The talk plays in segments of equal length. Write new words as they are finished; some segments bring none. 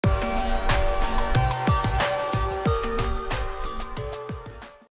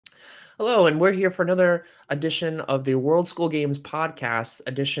Hello, and we're here for another edition of the World School Games podcast,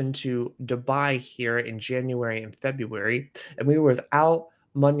 edition to Dubai here in January and February. And we were with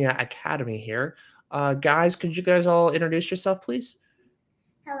𝗘𝗫𝗘𝗡𝗗 Academy here. Guys, could you guys all introduce yourself, please?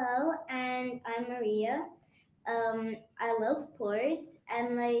 Hello, and I'm Maria. I love sports,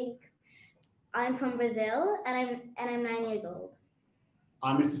 and I'm from Brazil, and I'm 9 years old.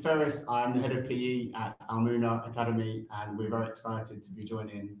 I'm Mr. Ferris. I'm the head of PE at 𝗘𝗫𝗡𝗗𝗡 Academy, and we're very excited to be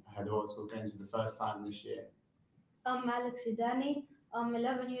joining the World School Games for the first time this year. I'm Alex Idani. I'm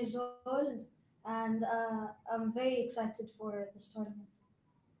 11 years old, and I'm very excited for this tournament.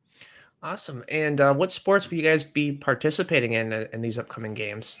 Awesome. And what sports will you guys be participating in these upcoming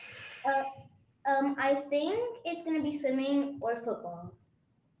games? I think it's gonna be swimming or football.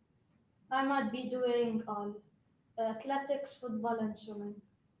 I might be doing athletics, football, and swimming.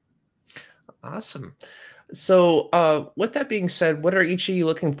 Awesome. So with that being said, what are each of you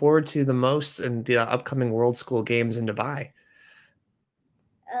looking forward to the most in the upcoming World School Games in Dubai?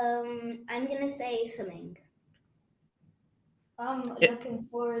 I'm gonna say swimming. I'm looking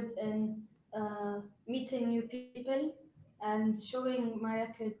forward in meeting new people and showing my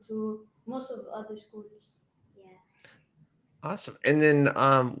record to most of the other schools. Yeah. Awesome. And then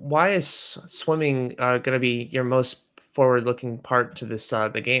why is swimming going to be your most forward-looking part to this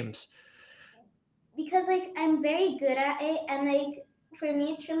the games? Because I'm very good at it, and for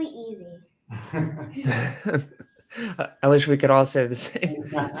me it's really easy. I wish we could all say the same.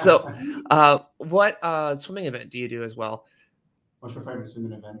 So what swimming event do you do as well? What's your favorite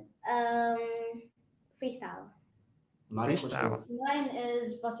swimming event? Freestyle. Freestyle. Mine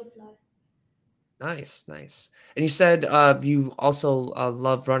is butterfly. Nice. And you said you also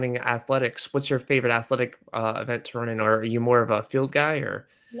love running athletics. What's your favorite athletic event to run in, or are you more of a field guy or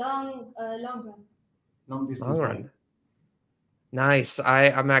long run? Long distance long run? Nice.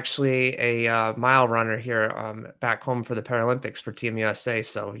 I'm actually a mile runner here back home for the Paralympics for Team USA.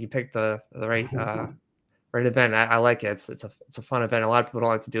 So you picked the right right event. I like it. It's a fun event. A lot of people don't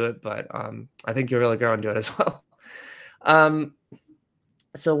like to do it, but I think you're really going to do it as well.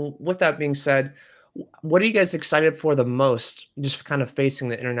 So with that being said, what are you guys excited for the most, just kind of facing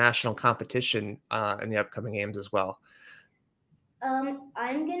the international competition in the upcoming games as well? I'm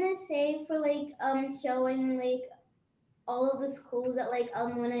gonna say for showing all of the schools that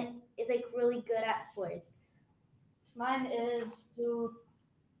is really good at sports. Mine is to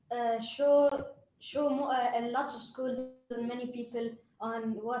show more, lots of schools and many people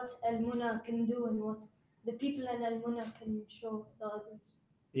on what 𝗘𝗫𝗡𝗗𝗏 can do and what the people in 𝗘𝗫𝗏 can show the others.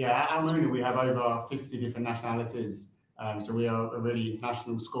 Yeah, at 𝗘𝗫𝗡𝗗𝗏 we have over 50 different nationalities. So we are a really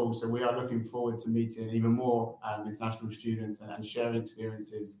international school. So we are looking forward to meeting even more international students and sharing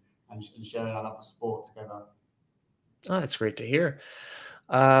experiences and sharing our love for sport together. Oh, that's great to hear.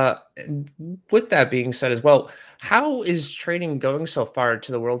 And with that being said as well, how is training going so far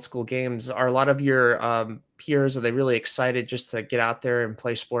to the World School Games? Are a lot of your peers, are they really excited just to get out there and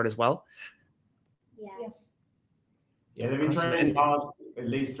play sport as well? Yes. Yeah, they've been training hard at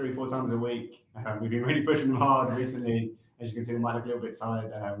least 3-4 times a week. We've been really pushing them hard recently. As you can see, they might look a little bit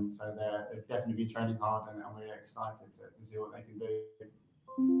tired. So they've definitely been training hard, and we're excited to see what they can do.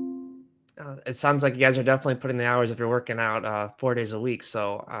 It sounds like you guys are definitely putting the hours if you're working out 4 days a week.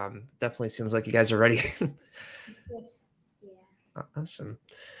 So definitely seems like you guys are ready. Yes. Yeah. Awesome.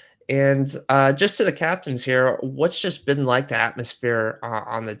 And just to the captains here, what's just been like the atmosphere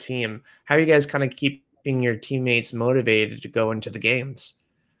on the team? How are you guys kind of keeping your teammates motivated to go into the games?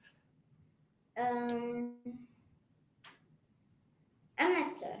 I'm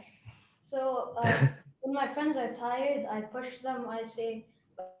not sure. So when my friends are tired, I push them. I say,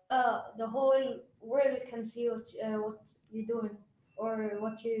 the whole world can see what you're doing or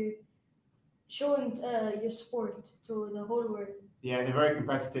what you're showing your sport to the whole world. Yeah, they're very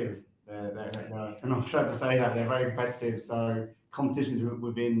competitive. I'm not sure to say that. They're very competitive. So competitions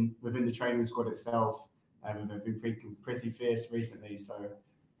within the training squad itself have been pretty fierce recently. So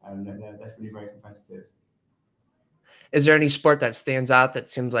they're definitely very competitive. Is there any sport that stands out that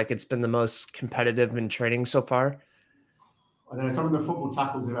seems like it's been the most competitive in training so far? I don't know. Some of the football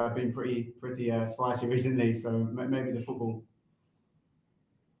tackles have been pretty spicy recently. So maybe the football.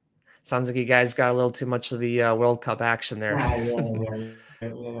 Sounds like you guys got a little too much of the World Cup action there. Yeah.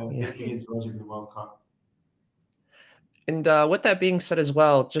 Big inspiration for the World Cup. And with that being said as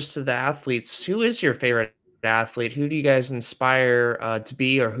well, just to the athletes, who is your favorite athlete? Who do you guys inspire to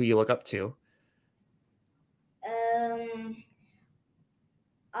be, or who you look up to?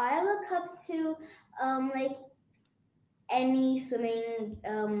 I look up to any swimming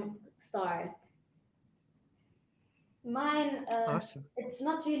star. Mine, Awesome. it's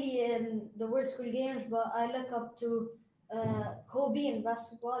not really in the World School Games, but I look up to Kobe in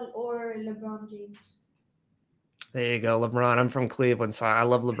basketball or LeBron James. There you go, LeBron. I'm from Cleveland, so I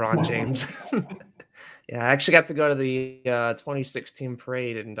love LeBron James. Yeah, I actually got to go to the 2016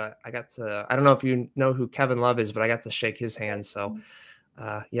 parade, and I got to, I don't know if you know who Kevin Love is, but I got to shake his hand. So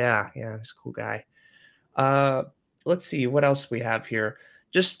yeah, he's a cool guy. Let's see what else we have here.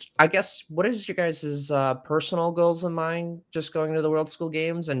 Just, I guess, what is your guys' personal goals in mind just going to the World School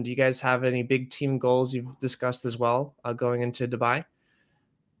Games? And do you guys have any big team goals you've discussed as well going into Dubai?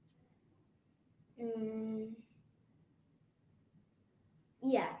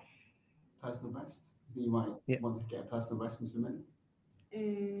 Yeah. Personal best? I think you might want to get a personal best in swimming.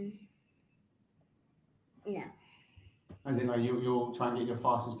 No. As in, like, you'll try and get your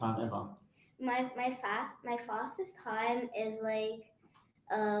fastest time ever. My fastest time is like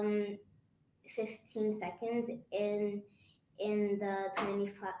 15 seconds in the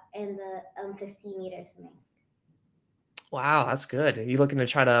 15 meter swimming. Wow, that's good. Are you looking to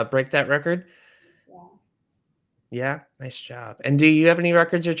try to break that record? Yeah. Yeah, nice job. And do you have any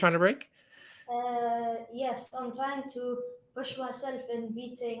records you're trying to break? Yes, I'm trying to push myself in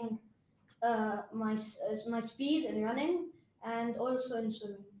beating my speed in running and also in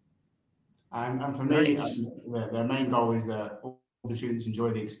swimming. And for me, their main goal is that all the students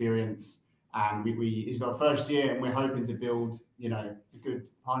enjoy the experience. And it's our first year, and we're hoping to build, a good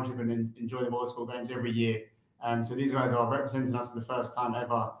partnership and enjoy the World School Games every year. So these guys are representing us for the first time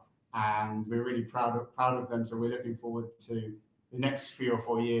ever, and we're really proud of them. So we're looking forward to the next 3 or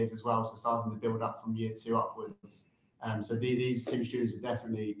 4 years as well. So starting to build up from year 2 upwards. So these 2 students are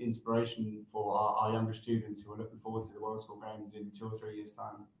definitely inspiration for our younger students who are looking forward to the World School Games in 2 or 3 years'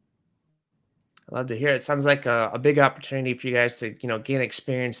 time. I love to hear it. It sounds like a big opportunity for you guys to, gain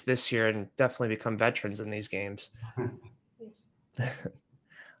experience this year and definitely become veterans in these games.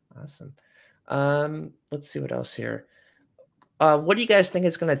 Awesome. Let's see what else here. What do you guys think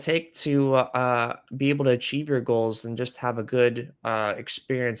it's going to take to be able to achieve your goals and just have a good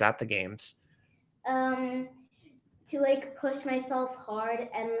experience at the games? To like push myself hard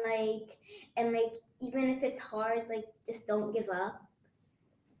and even if it's hard, like just don't give up.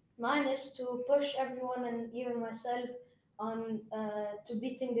 Mine is to push everyone and even myself on to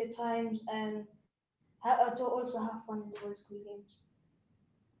beating the times and to also have fun in the World School Games.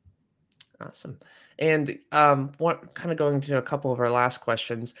 Awesome. And what kind of going to a couple of our last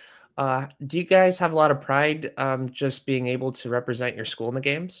questions. Do you guys have a lot of pride just being able to represent your school in the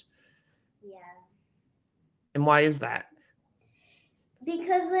games? Yeah. And why is that?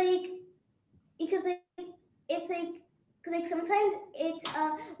 Because sometimes it's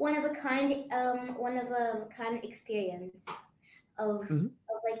one of a kind experience of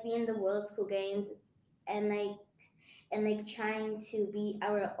like being in the World School Games and trying to beat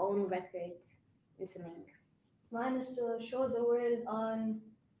our own records in swimming. Mine is to show the world on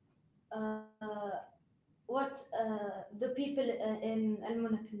what the people in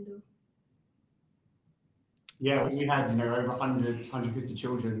𝗘𝗫𝗡𝗘𝗡 can do. Yeah, we had over 150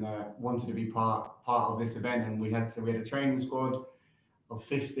 children that wanted to be part of this event, and we had a training squad of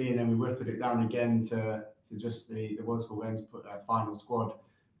 50, and then we whittled it down again to just the World School Games final squad.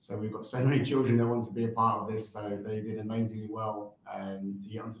 So we've got so many children that want to be a part of this. So they did amazingly well to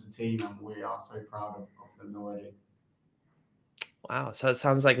get onto the team, and we are so proud of them already. Wow, so it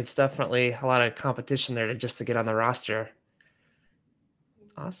sounds like it's definitely a lot of competition there just to get on the roster.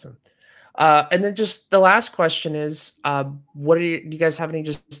 Awesome. And then just the last question is, do you guys have any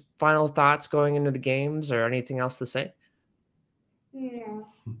just final thoughts going into the games or anything else to say? No.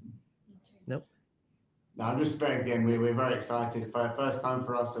 Nope. No, I'm just we're very excited for the first time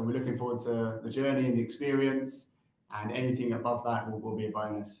for us, and we're looking forward to the journey and the experience, and anything above that will be a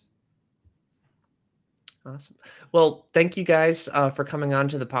bonus. Awesome. Well, thank you guys for coming on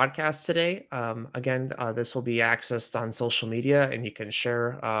to the podcast today. Again, this will be accessed on social media, and you can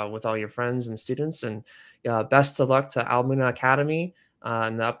share with all your friends and students. And best of luck to 𝗘𝗏𝗡𝗘 Academy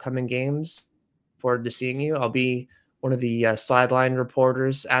in the upcoming games. Forward to seeing you. I'll be one of the sideline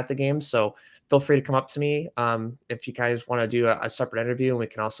reporters at the game, so feel free to come up to me if you guys want to do a separate interview, and we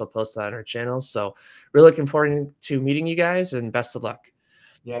can also post that on our channels. So we're looking forward to meeting you guys, and best of luck.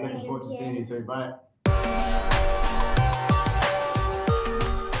 Yeah, looking forward to seeing you too. Bye.